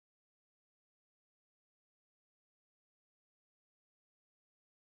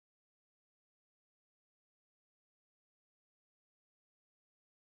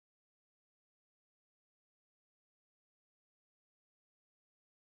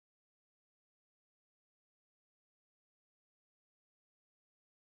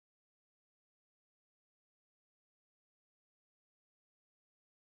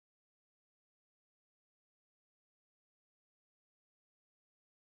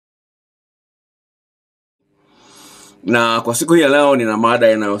Na kwa siku hii ya leo nina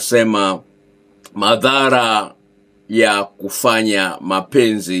mada inayosema madhara ya kufanya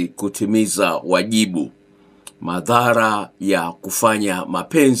mapenzi kutimiza wajibu. Madhara ya kufanya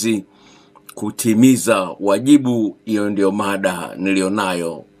mapenzi kutimiza wajibu, hiyo ndio mada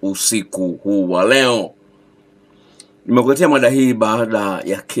nilionayo usiku huu wa leo. Nimekuletea mada hii baada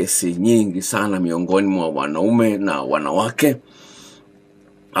ya kesi nyingi sana miongoni mwa wanaume na wanawake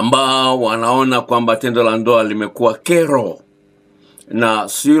ambao wanaona kwamba tendo la ndoa limekuwa kero, na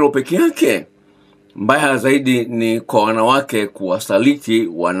sio peke yake. Mbaya zaidi ni kwa wanawake kuwasaliti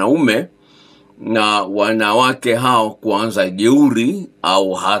wanaume na wanawake hao kuanza jeuri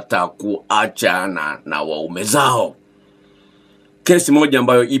au hata kuachana na waume zao. Kesi moja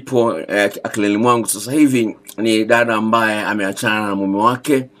ambayo ipo akilini mwangu sasa hivi ni dada ambaye ameachana na mume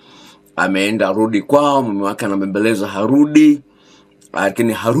wake, ameenda rudi kwao, mume wake anambembeleza harudi,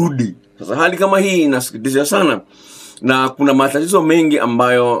 lakini harudi. Sasa hali kama hii inasikitisha sana, na kuna matatizo mengi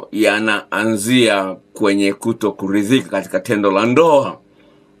ambayo yanaanzia kwenye kutokuridhika katika tendo la ndoa.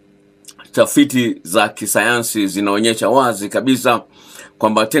 Tafiti za kisayansi zinaonyesha wazi kabisa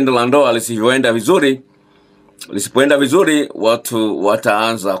kwamba tendo la ndoa lisipoenda vizuri, watu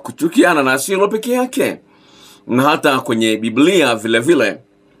wataanza kuchukiana, na sio peke yake. Na hata kwenye Biblia vile vile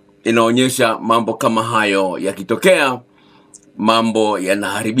inaonyesha mambo kama hayo yakitokea, mambo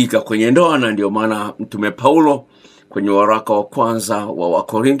yanaharibika kwenye ndoa. Na ndio maana Mtume Paulo kwenye waraka wa kwanza wa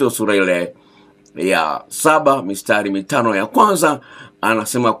Wakorinto sura ile ya 7 mistari 5 ya kwanza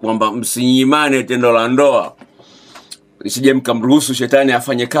anasema kwamba msinyimane tendo la ndoa, isije mkamruhusu shetani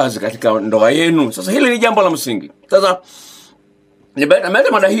afanye kazi katika ndoa yenu. Sasa hili ni jambo la msingi. Sasa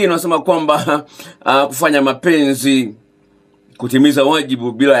nimeleta mada hii inasema kwamba kufanya mapenzi kutimiza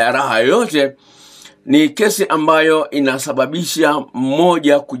wajibu bila ya raha yoyote ni kesi ambayo inasababisha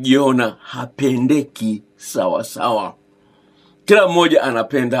mmoja kujiona hapendeki sawa sawa. Kila mmoja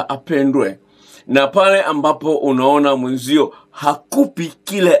anapenda apendwe, na pale ambapo unaona mwenzio hakupi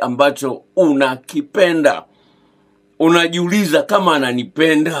kile ambacho unakipenda, unajiuliza, kama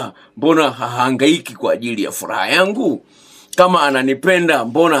ananipenda mbona hahangaiki kwa ajili ya furaha yangu? Kama ananipenda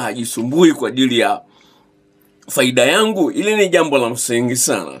mbona hajisumbui kwa ajili ya faida yangu? Ili ni jambo la msingi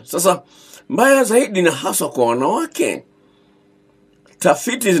sana. Sasa mbaya zaidi, na hasa kwa wanawake,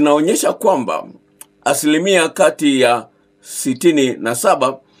 tafiti zinaonyesha kwamba asilimia kati ya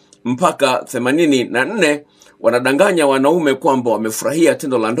 67 mpaka 84 wanadanganya wanaume kwamba wamefurahia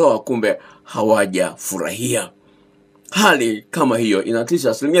tendo la ndoa, kumbe hawajafurahia. Hali kama hiyo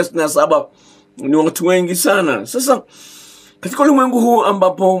inatisha. Asilimia 67 ni watu wengi sana. Sasa katika ulimwengu huu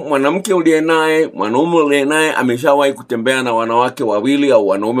ambapo mwanamke uliye naye, mwanaume uliye naye ameshawahi kutembea na wanawake wawili au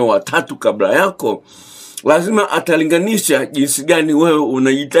wanaume watatu kabla yako, lazima atalinganisha jinsi gani wewe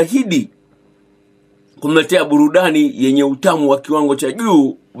unajitahidi kumletea burudani yenye utamu wa kiwango cha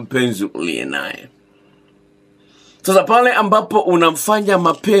juu mpenzi uliye naye. Sasa pale ambapo unamfanya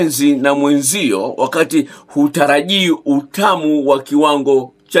mapenzi na mwenzio wakati hutarajii utamu wa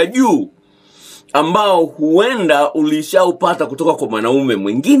kiwango cha juu ambao huenda ulishaupata kutoka kwa mwanaume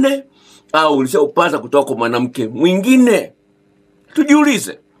mwingine au ulishaupata kutoka kwa mwanamke mwingine,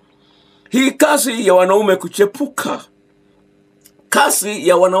 tujiulize, hii kasi ya wanaume kuchepuka, kasi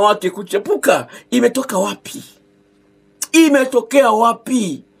ya wanawake kuchepuka imetoka wapi? Imetokea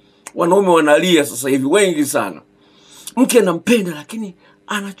wapi? Wanaume wanalia sasa hivi wengi sana, mke anampenda lakini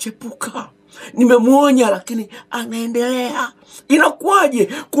anachepuka, nimemuonya lakini anaendelea. Inakuwaje?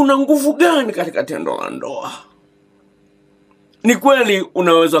 Kuna nguvu gani katika tendo la ndoa? Ni kweli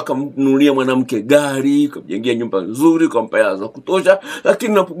unaweza kumnunulia mwanamke gari, kumjengea nyumba nzuri, kumpa hela za kutosha,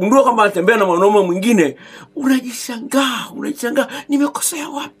 lakini unapogundua kama anatembea na mwanaume mwingine, unajishangaa, nimekosea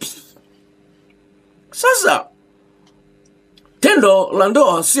wapi? Sasa tendo la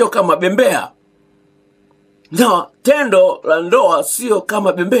ndoa sio kama bembea. Na tendo la ndoa sio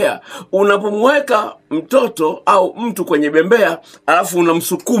kama bembea. Unapomweka mtoto au mtu kwenye bembea alafu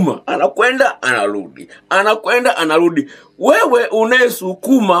unamsukuma, anakwenda anarudi, anakwenda anarudi, wewe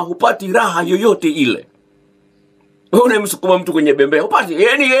unayesukuma hupati raha yoyote ile. Wewe unayemsukuma mtu kwenye bembea hupati,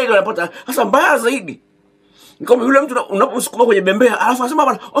 yani yeye anapata. Sasa mbaya zaidi ni kama yule mtu unapomsukuma kwenye bembea alafu anasema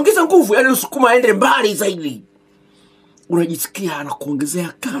bwana ongeza nguvu, yani usukuma aende mbali zaidi, unajisikia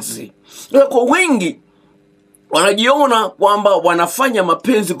anakuongezea kazi. Kwa wengi wanajiona kwamba wanafanya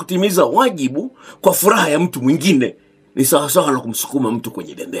mapenzi kutimiza wajibu kwa furaha ya mtu mwingine, ni sawa sawa na kumsukuma mtu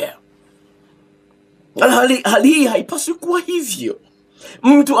kwenye bembea. Hali hii haipaswi kuwa hivyo.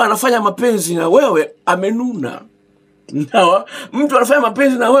 Mtu anafanya mapenzi na wewe amenuna. Nawa mtu anafanya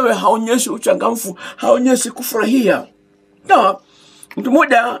mapenzi na wewe haonyeshi uchangamfu, haonyeshi kufurahia. Nawa mtu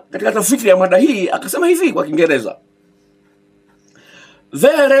mmoja katika tafiti ya mada hii akasema hivi kwa Kiingereza,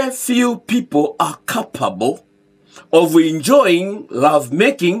 very few people are capable of enjoying love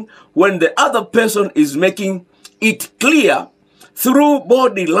making when the other person is making it clear through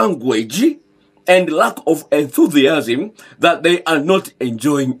body language and lack of enthusiasm that they are not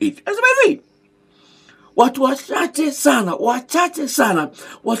enjoying it. Nasema hivi, watu wachache sana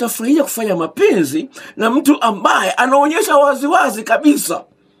watafurahia kufanya mapenzi na mtu ambaye anaonyesha waziwazi kabisa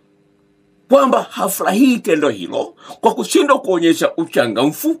kwamba hafurahii tendo hilo, kwa kushindwa kuonyesha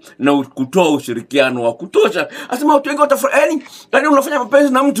uchangamfu na kutoa ushirikiano wa kutosha. Asema watu wengi watafurahi, yani unafanya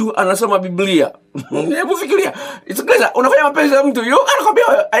mapenzi na mtu anasoma Biblia. Hebu fikiria, isikiliza, unafanya mapenzi na mtu yuko anakwambia,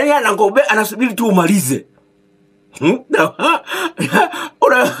 yani anakuombea, anasubiri tu umalize.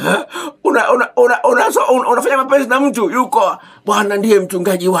 Unafanya mapenzi na mtu yuko, Bwana ndiye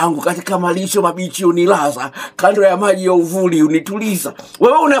mchungaji wangu, katika malisho mabichi unilaza, kando ya maji ya uvuli unituliza.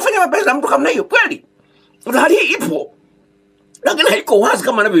 Wewe unafanya mapenzi na mtu kama hiyo kweli? Hali hii ipo, lakini haiko wazi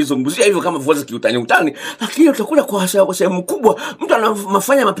kama anavyozungumzia hivyo, kama viwaza kiutani, lakini utakuja kwa sehemu kubwa mtu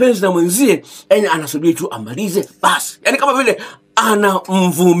anafanya mapenzi na mwenzie, yani anasubiri tu amalize basi, yani kama vile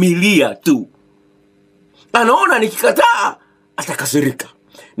anamvumilia tu. Anaona nikikataa atakasirika,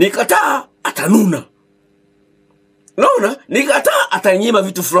 nikikataa atanuna, unaona, nikikataa atanyima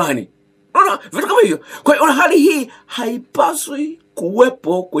vitu fulani, unaona, vitu kama hivyo. Kwa hiyo hali hii haipaswi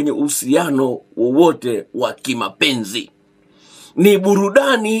kuwepo kwenye uhusiano wowote wa kimapenzi. Ni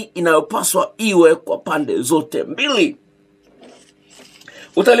burudani inayopaswa iwe kwa pande zote mbili.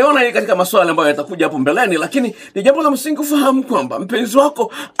 Utaliona hili katika maswali ambayo yatakuja hapo mbeleni, lakini ni jambo la msingi kufahamu kwamba mpenzi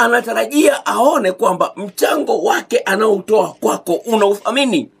wako anatarajia aone kwamba mchango wake anaotoa kwako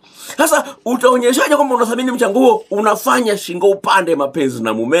unauthamini. Sasa utaonyeshaje kwamba unathamini mchango huo? Unafanya shingo upande mapenzi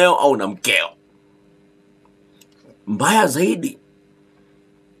na mumeo au na mkeo. Mbaya zaidi,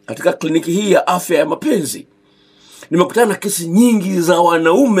 katika kliniki hii ya afya ya mapenzi, nimekutana na kesi nyingi za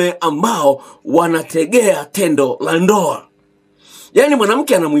wanaume ambao wanategea tendo la ndoa. Yani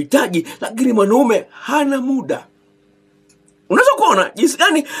mwanamke anamhitaji, lakini mwanaume hana muda. Unaweza kuona jinsi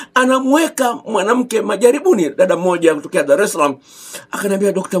gani anamweka mwanamke majaribuni. Dada mmoja kutoka Dar es Salaam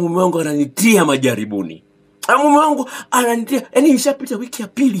akaniambia, daktari, mume wangu ananitia majaribuni. Mume wangu ananitia, yani ishapita wiki ya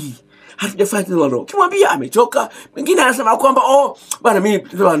pili hatujafanya tendo la ndoa. Kimwambia amechoka. Mwingine anasema kwamba bwana, mimi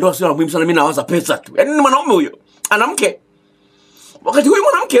tendo la ndoa sio muhimu sana, mimi nawaza pesa tu. Yani ni mwanaume huyo, ana mke. Wakati huyu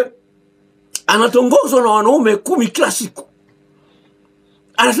mwanamke anatongozwa na wanaume 10 kila siku.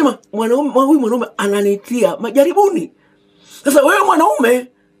 Anasema huyu mwanaume ananitia majaribuni. Sasa wewe mwanaume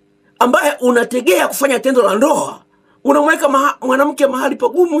ambaye unategea kufanya tendo la ndoa, unamweka mwanamke mahali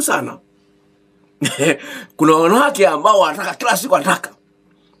pagumu sana. Kuna wanawake ambao wanataka kila siku anataka.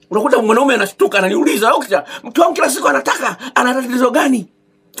 Unakuta mwanaume anashtuka, ananiuliza, mke wangu kila siku anataka, ana tatizo gani?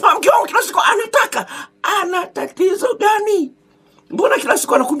 Mke wangu kila siku anataka, ana tatizo gani? Mbona kila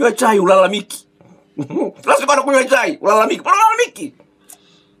siku anakunywa chai ulalamiki? Kila siku anakunywa chai ulalamiki.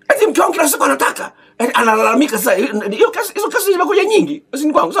 Ati mke wangu kila siku anataka, analalamika. Sasa hizo kesi zimekuja nyingi, basi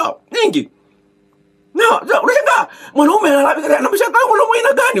ni kwangu sawa, nyingi. Unashangaa mwanaume analalamika, anamshangaa mwanaume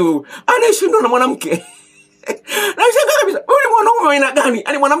aina gani huyu? Anashindwa na mwanamke. Anashangaa kabisa, huyu ni mwanaume aina gani?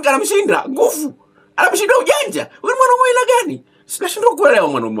 Yaani mwanamke anamshinda nguvu, anamshinda ujanja. Huyu ni mwanaume aina gani? Sinashindwa kuelewa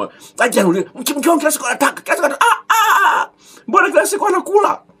mwanaume. Acha nuli, mke wangu kila siku anataka, kila siku mbona kila siku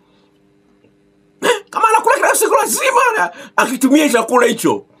anakula? Kama anakula kila siku lazima akitumia chakula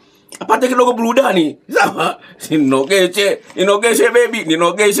hicho apate kidogo burudani. Sawa? Ninogeshe baby,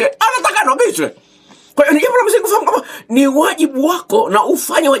 ninogeshe. Anataka nogeshwe. Kwa hiyo ni jambo la msingi kufahamu kama ni wajibu wako na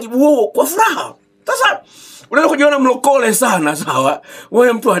ufanye wajibu huo kwa furaha. Sasa unaweza kujiona mlokole sana, sawa?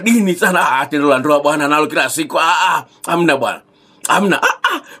 Wewe mtu wa dini sana, tendo la ndoa bwana nalo kila siku. Hamna bwana. Hamna.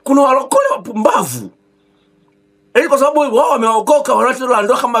 Kuna walokole wapumbavu. Kwa sababu wao wameokoka, wanatendo la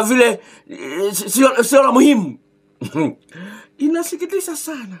ndoa kama vile sio la muhimu. Inasikitisha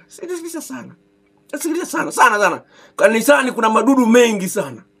sana. Inasikitisha sana. Kanisani kuna madudu mengi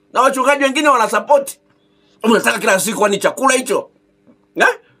sana. Na wachungaji wengine wanasupport. Unataka kila siku ni chakula hicho.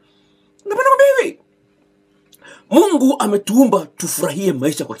 Napenda hivi. Mungu ametuumba tufurahie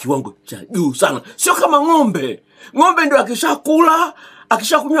maisha kwa kiwango cha juu sana. Sio kama ng'ombe. Ng'ombe ndio akishakula,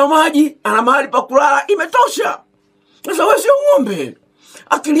 akishakunywa maji, ana mahali pa kulala, imetosha. Sasa wewe sio ng'ombe.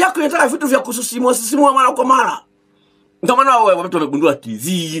 Akili yako inataka vitu vya kusisimua mara kwa mara. Ndio maana watu wamegundua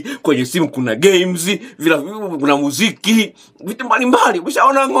TV, kwenye simu kuna games, kuna muziki, vitu mbalimbali.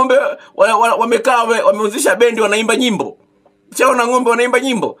 Umeshaona ng'ombe wamekaa wameanzisha bendi wanaimba nyimbo. Umeshaona ng'ombe wanaimba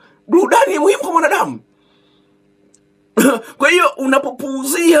nyimbo. Burudani ni muhimu kwa mwanadamu. Kwa hiyo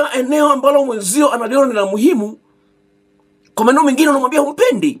unapopuuzia eneo ambalo mwenzio analiona ni la muhimu, kwa maneno mengine unamwambia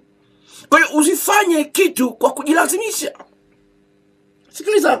humpendi. Kwa hiyo usifanye kitu kwa kujilazimisha.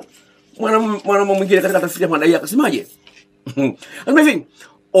 Sikiliza mwana mwingine katika tafsiri ya madai akasemaje? Anasema hivi,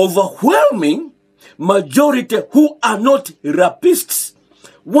 overwhelming majority who are not rapists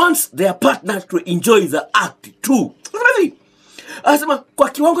wants their partner to enjoy the act too. Anasema kwa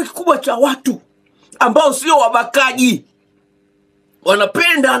kiwango kikubwa cha watu ambao sio wabakaji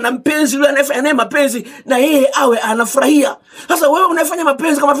wanapenda na mpenzi yule anayefanya naye mapenzi na yeye awe anafurahia. Sasa wewe unafanya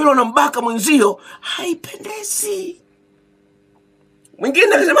mapenzi kama vile unambaka mwenzio, haipendezi.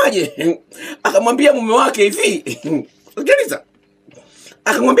 Mwingine akasemaje? Akamwambia mume wake hivi. Sikiliza.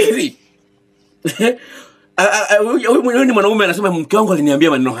 Akamwambia hivi. Huyu ni mwanaume anasema mke wangu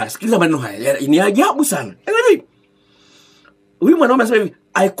aliniambia maneno haya. Sikiliza maneno haya. Ni ajabu sana. Hivi. Huyu mwanaume anasema hivi,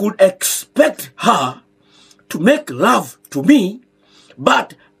 I could expect her to make love to me,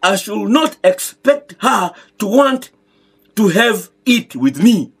 but I should not expect her to want to have it with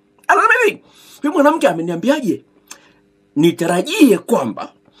me. Anasema hivi, huyu mwanamke ameniambiaje? Nitarajie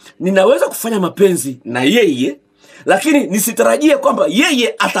kwamba ninaweza kufanya mapenzi na yeye, lakini nisitarajie kwamba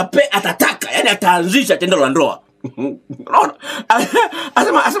yeye atataka, yani ataanzisha tendo la ndoa. Unaona?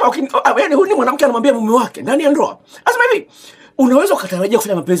 Asema yani huyu mwanamke anamwambia mume wake ndani ya ndoa. Asema hivi, unaweza kutarajia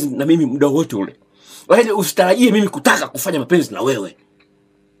kufanya mapenzi na mimi muda wote ule, lakini usitarajie mimi kutaka kufanya mapenzi na wewe.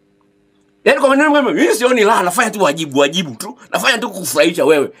 Yani kwa maneno mimi sioni la, nafanya tu wajibu tu. Nafanya tu kukufurahisha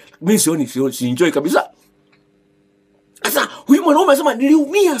wewe. Mimi si enjoy kabisa. Sasa huyu mwanaume anasema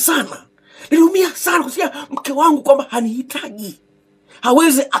niliumia sana kusikia mke wangu kwamba hanihitaji.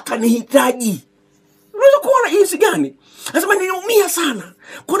 Hawezi akanihitaji. Unaweza kuona jinsi gani? Anasema niliumia sana.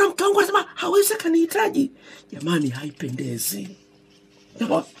 Kuna mke wangu anasema hawezi akanihitaji. Jamani, haipendezi.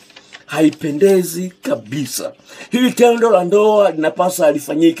 Haipendezi kabisa. Hili tendo la ndoa linapaswa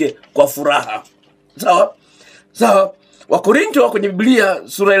lifanyike kwa furaha. Sawa? Wakorintho kwenye Biblia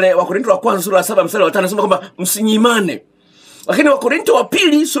Wakorintho wa kwanza sura ya 7 mstari wa 5 anasema kwamba msinyimane. Lakini Wakorintho wa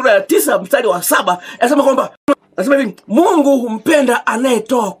pili sura ya 9 mstari wa 7 anasema kwamba hivi, Mungu humpenda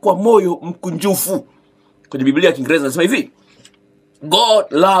anayetoa kwa moyo mkunjufu. Kwenye Biblia ya Kiingereza anasema hivi, God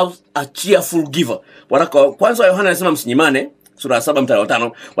loves a cheerful giver. Waraka wa kwanza wa Yohana anasema msinyimane, sura ya 7 mstari wa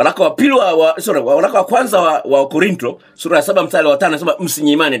 5. Waraka wa pili waraka wa kwanza wa Korintho sura ya 7 mstari wa 5 anasema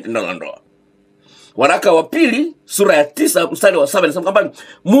msinyimane tendo la ndoa. Waraka wa pili sura ya 9 mstari wa 7 anasema kwamba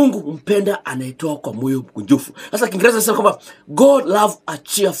Mungu humpenda anayetoa kwa moyo mkunjufu. Sasa Kiingereza anasema kwamba God loves a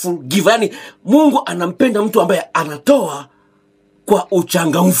cheerful giver. Yani Mungu anampenda mtu ambaye anatoa kwa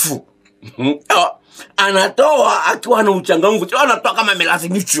uchangamfu. Anatoa akiwa na uchangamfu, sio anatoa kama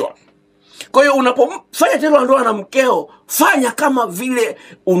amelazimishwa. Kwa hiyo unapofanya tendo la ndoa na mkeo, fanya kama vile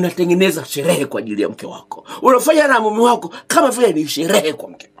unatengeneza sherehe kwa ajili ya mke wako. Unafanya na mume wako kama vile ni sherehe kwa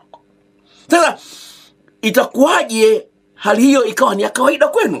mke wako. Sasa itakuwaje hali hiyo ikawa ni ya kawaida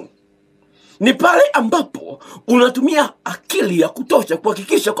kwenu? Ni pale ambapo unatumia akili ya kutosha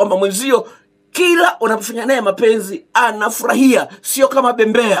kuhakikisha kwamba mwenzio kila unapofanya naye mapenzi anafurahia, sio kama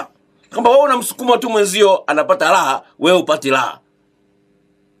bembea. Kama wewe unamsukuma tu mwenzio anapata raha, wewe upati raha.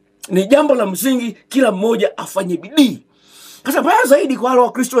 Ni jambo la msingi kila mmoja afanye bidii. Sasa baya zaidi kwa wale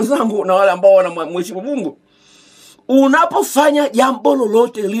Wakristo wenzangu na wale ambao wanamheshimu Mungu, unapofanya jambo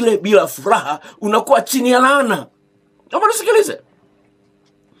lolote lile bila furaha, unakuwa chini ya laana. Naomba nisikilize.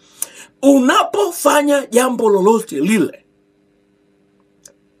 Unapofanya jambo lolote lile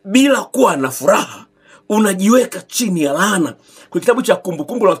bila kuwa na furaha, unajiweka chini ya laana. Kwa kitabu cha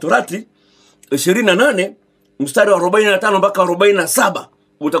Kumbukumbu la Torati 28 mstari wa 45 mpaka 47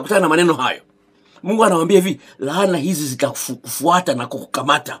 utakutana na maneno hayo. Mungu anawaambia hivi, laana hizi zitakufuata na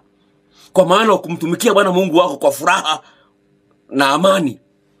kukukamata, kwa maana ukumtumikia Bwana Mungu wako kwa furaha na amani.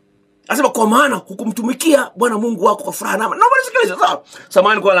 Anasema kwa maana hukumtumikia Bwana Mungu wako kwa furaha na amani. Naomba nisikilize, sawa?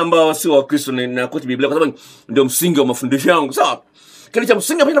 Samahani kwa wale ambao sio Wakristo na koti Biblia kwa sababu ndio msingi wa mafundisho yangu, sawa? Kile cha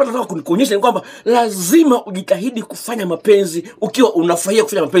msingi ambacho nataka kuonyesha ni kwamba lazima ujitahidi kufanya mapenzi ukiwa unafurahia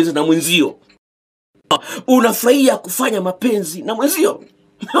kufanya mapenzi na mwenzio. Unafurahia kufanya mapenzi na mwenzio.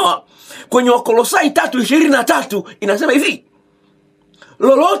 Kwenye Wakolosai 3:23 inasema hivi,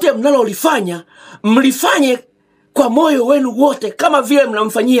 lolote mnalolifanya mlifanye kwa moyo wenu wote kama vile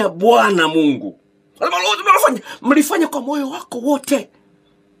mnamfanyia Bwana Mungu. Lolote mnalofanya mlifanye kwa moyo wako wote.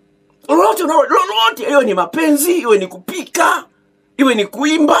 Lolote iwe ni mapenzi, iwe ni kupika, iwe ni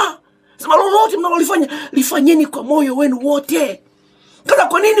kuimba. Sema lolote mnalolifanya lifanyeni kwa moyo wenu wote. Sasa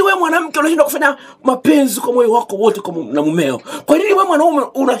kwa nini wewe mwanamke unashindwa kufanya mapenzi kwa moyo wako wote na mumeo? Kwa nini wewe mwanaume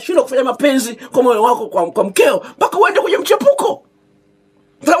unashindwa kufanya mapenzi kwa moyo wako kwa mkeo mpaka uende kwenye mchepuko?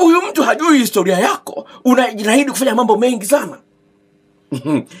 Sasa huyu mtu hajui historia yako, unajitahidi kufanya mambo mengi sana.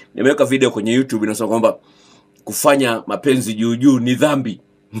 Nimeweka video kwenye YouTube inasema kwamba kufanya mapenzi juu juu ni dhambi.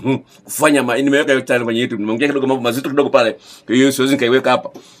 Kufanya nimeweka hiyo channel kwenye YouTube, nimeongea kidogo mambo mazito kidogo pale, hiyo siwezi nikaiweka hapa.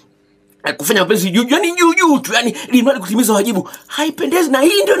 Kufanya mapenzi juu tu, yani ili mradi kutimiza wajibu, haipendezi, na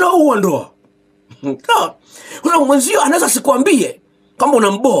hii ndio inaua ndoa. Kuna mwenzio anaweza sikwambie kama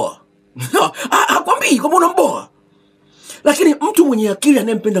unamboa. Hakwambii kama unamboa. Lakini mtu mwenye akili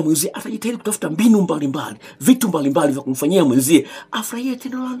anayempenda mwenzie atajitahidi kutafuta mbinu mbalimbali, vitu mbalimbali vya kumfanyia mwenzie afurahie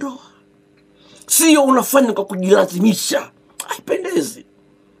tendo la ndoa. Sio unafanya kwa kujilazimisha. Haipendezi.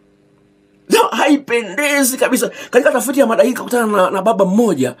 Haipendezi kabisa. Katika tafiti ya mada hii kakutana na baba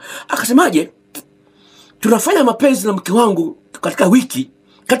mmoja, akasemaje, tunafanya mapenzi na mke wangu katika wiki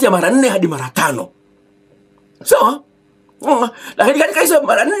kati ya mara 4 hadi mara 5. Sawa? Lakini katika hizo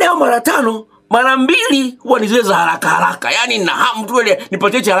mara 4 au mara 5, mara 2 huwa ni zile za haraka. Yaani na hamu tu ile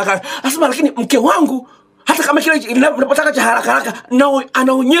nipatie cha haraka. Asema lakini mke wangu hata kama kile ninapotaka cha haraka nao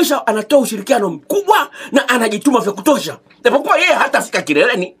anaonyesha, anatoa ushirikiano mkubwa na anajituma vya kutosha. Japokuwa yeye hatafika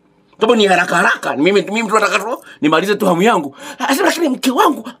kileleni, sababu ni haraka. Mimi tu nataka tu nimalize tu hamu yangu. Asema lakini mke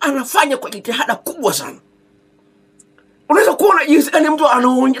wangu anafanya kwa jitihada kubwa sana. Unaweza kuona jinsi gani mtu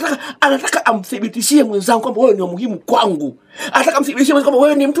anataka amthibitishie mwenzangu kwamba wewe ni muhimu kwangu. Anataka amthibitishie mwenzangu kwamba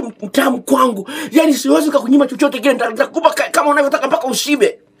wewe ni mtu mtamu kwangu. Yaani siwezi kukunyima chochote kile, nitakupa kama unavyotaka mpaka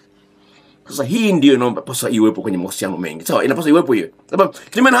ushibe. Sasa hii ndio inapaswa iwepo kwenye mahusiano mengi. Sawa, inapaswa iwepo hiyo. Sababu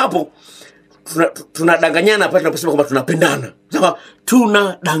kinyume na hapo tunadanganyana pale tunaposema kwamba tunapendana. Sawa,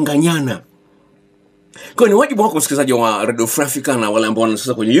 tunadanganyana. Kwa ni wajibu wako msikilizaji wa Radio Free Africa na wale ambao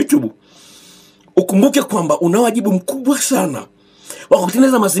wanasasa kwenye YouTube, ukumbuke kwamba una wajibu mkubwa sana wa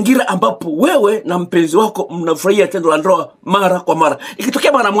kutengeneza mazingira ambapo wewe na mpenzi wako mnafurahia tendo la ndoa mara kwa mara.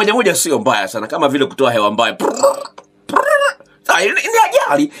 Ikitokea mara moja sio mbaya sana, kama vile kutoa hewa mbaya. Ni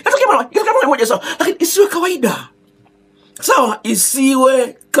ajali. Ikitokea mara moja sawa, lakini isiwe kawaida. Sawa,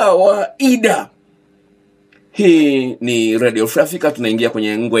 isiwe kawaida. Hii ni Radio Free Africa, tunaingia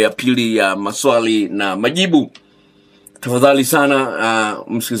kwenye ngwe ya pili ya maswali na majibu. Tafadhali sana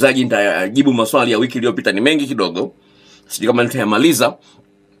msikilizaji, nitajibu maswali ya wiki iliyopita, ni mengi kidogo, sijui kama nitayamaliza.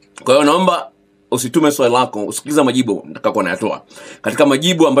 Kwa hiyo naomba usitume swali lako, usikiliza majibu nitakapo nayatoa. Katika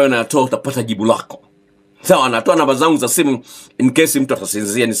majibu ambayo nayatoa utapata jibu lako. Sawa, natoa namba zangu za simu in case mtu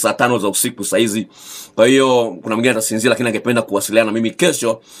atasinzia, ni saa 5 za usiku saa hizi. Kwa hiyo kuna mwingine atasinzia lakini angependa kuwasiliana na mimi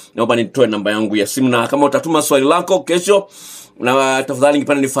kesho, naomba nitoe namba yangu ya simu. Na kama utatuma swali lako kesho, na tafadhali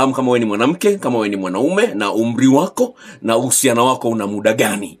ningependa nifahamu kama wewe ni mwanamke, kama wewe ni mwanaume, na umri wako na uhusiano wako una muda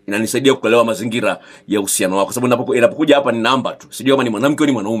gani. Inanisaidia kuelewa mazingira ya uhusiano wako, sababu inapokuja hapa ni namba tu, sijui kama ni mwanamke au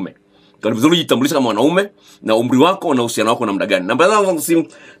ni mwanaume. Kwa vizuri jitambulisha kama mwanaume na umri wako na uhusiano wako na muda gani. Namba zangu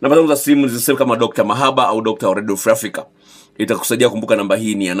za simu zisema kama Dr. Mahaba au Dr. Radio Free Africa. Itakusaidia kumbuka namba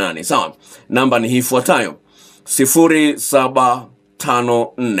hii ni ya nani. Sawa? Namba ni hii ifuatayo: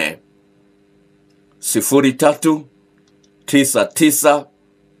 0754 03 99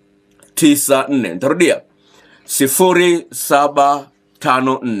 94. Nitarudia: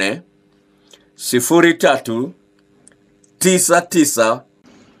 0754 03 99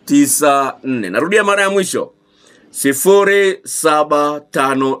 94. Narudia mara ya mwisho: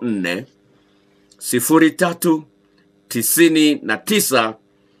 0754 03 99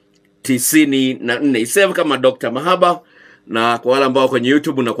 94. Iseve kama Dr. Mahaba, na kwa wale ambao kwenye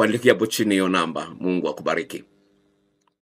YouTube na kuandikia hapo chini hiyo namba. Mungu akubariki.